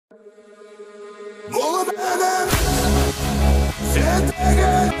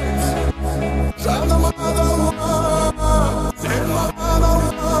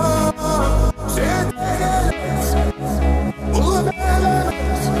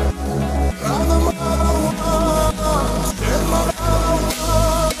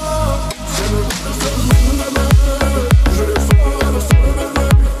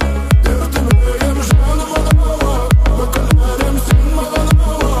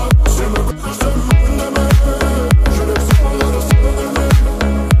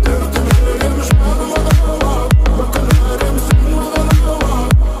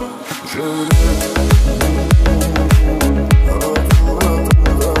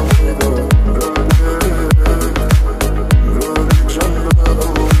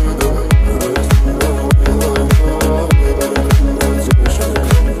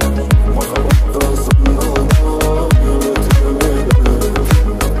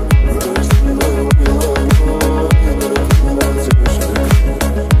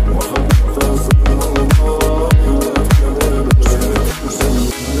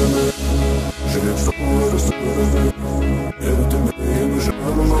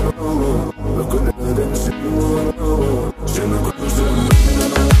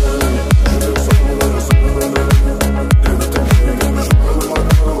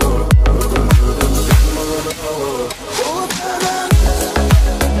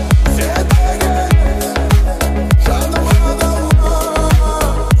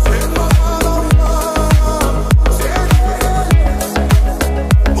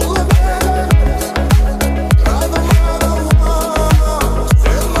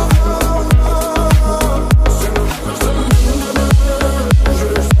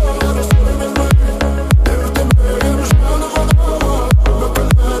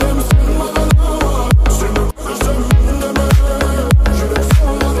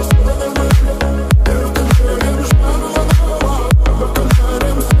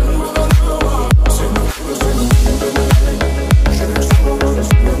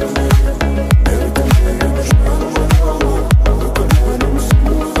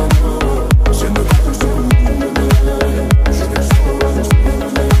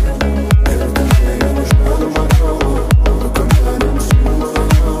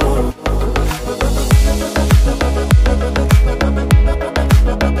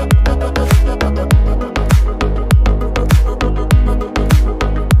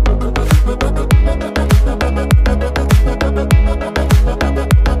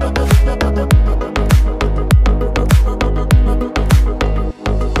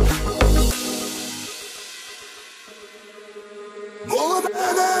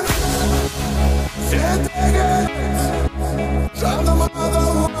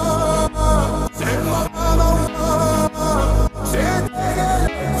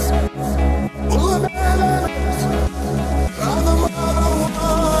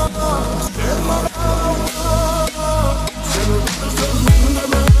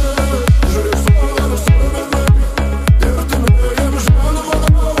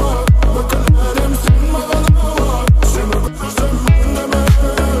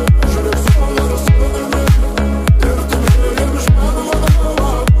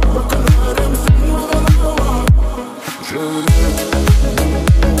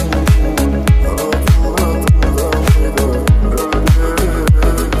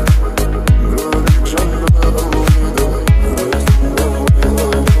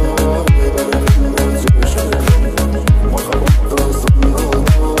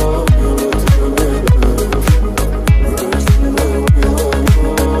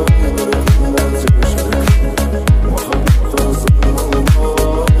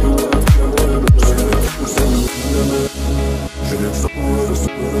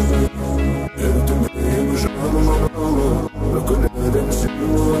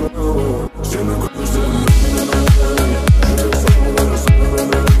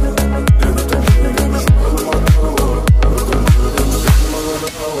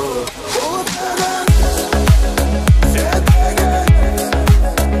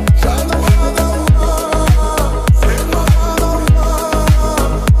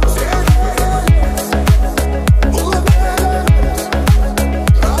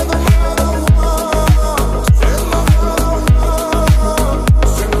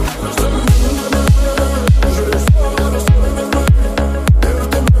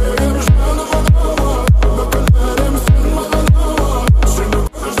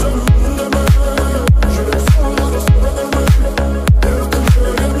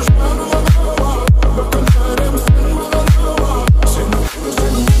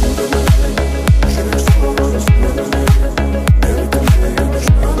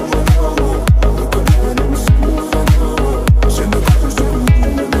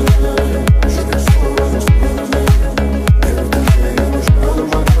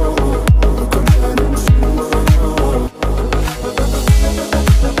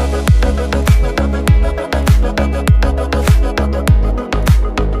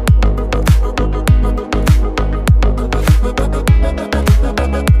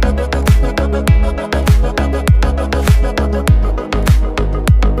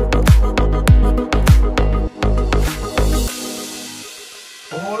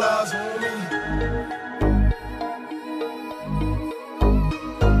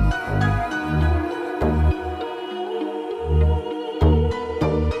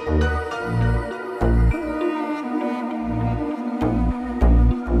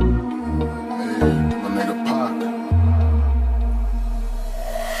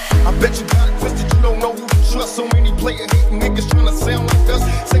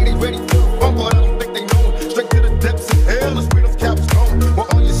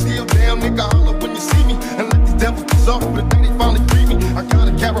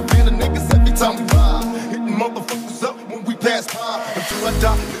until I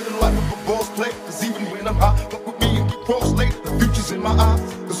die. Live the life of a boss play, cause even when I'm high, fuck with me and get cross late. The future's in my eyes,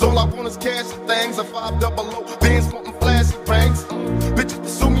 cause all I want is cash and things. I 500, bands wanting flashy rings. Bitches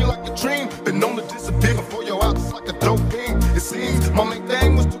pursue me like a dream, been known to disappear before your eyes like a dope thing. It seems my main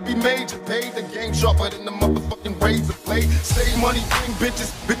thing was to be major, paid the game sharper than the motherfucking razor blade. Save money, bring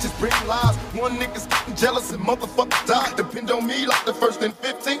bitches, bitches bring lies. One nigga's getting jealous and motherfuckers die. Depend on me like the first and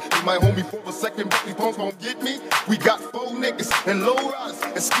 15. They might hold me for a second, but these punks won't get me. We got 4 niggas and low riders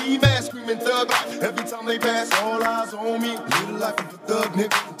and ski masks screaming thug life. Every time they pass, all eyes on me. Live the life of a thug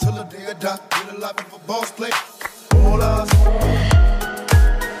nigga until the day I die. Live the life of a boss player. All eyes on me.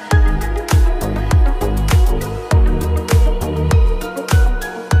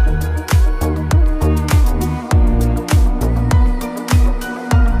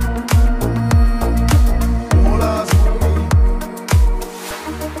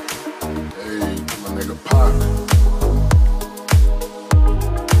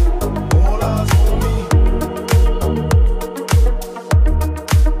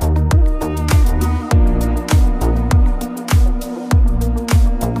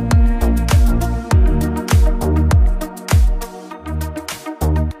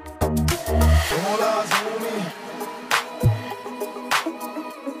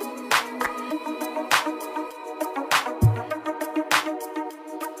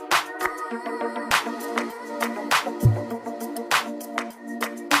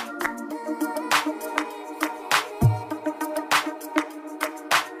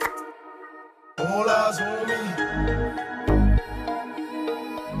 All eyes on me.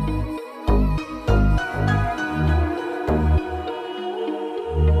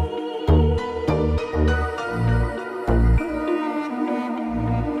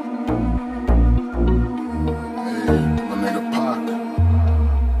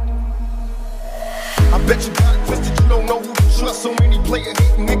 I bet you got it twisted, you don't know who to trust. So many player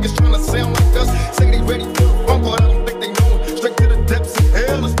hating niggas trying to sound like us. Say they ready for the funk, but I don't think they know it. Straight to the depths of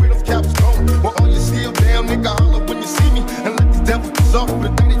hell is where those caps go. Well, all you still down, nigga, holler when you see me. And let these devils be soft for the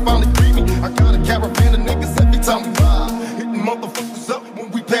day they finally free me. I got a caravan of niggas every time we ride, hitting motherfuckers up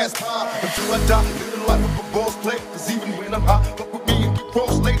when we pass by. Until I die, live the life of a boss player. Cause even when I'm high, fuck with me and get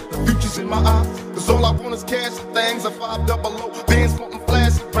cross late. The future's in my eyes, cause all I want is cash and things. I 500, bands wanting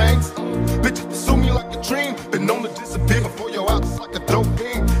flashy rings. Bitches pursue me like a dream, been known to disappear before your eyes like a dope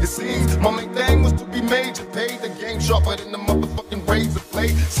thing. It seems my main thing was to be major, paid the game sharper than the motherfucking razor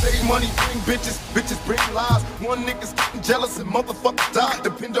blade. Save money, bring bitches, bitches bring lies. One nigga's getting jealous and motherfuckers die.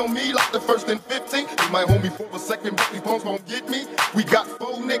 Depend on me like the first and 15. They might hold me for a second, but these punks won't get me. We got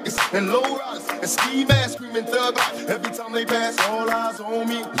 4 niggas and low riders and ski masks screaming thug life. Every time they pass, all eyes on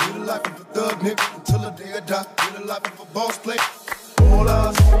me. Live the life of a thug nigga until the day I die. Live the life of a boss player. All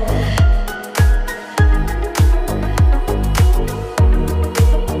eyes on me.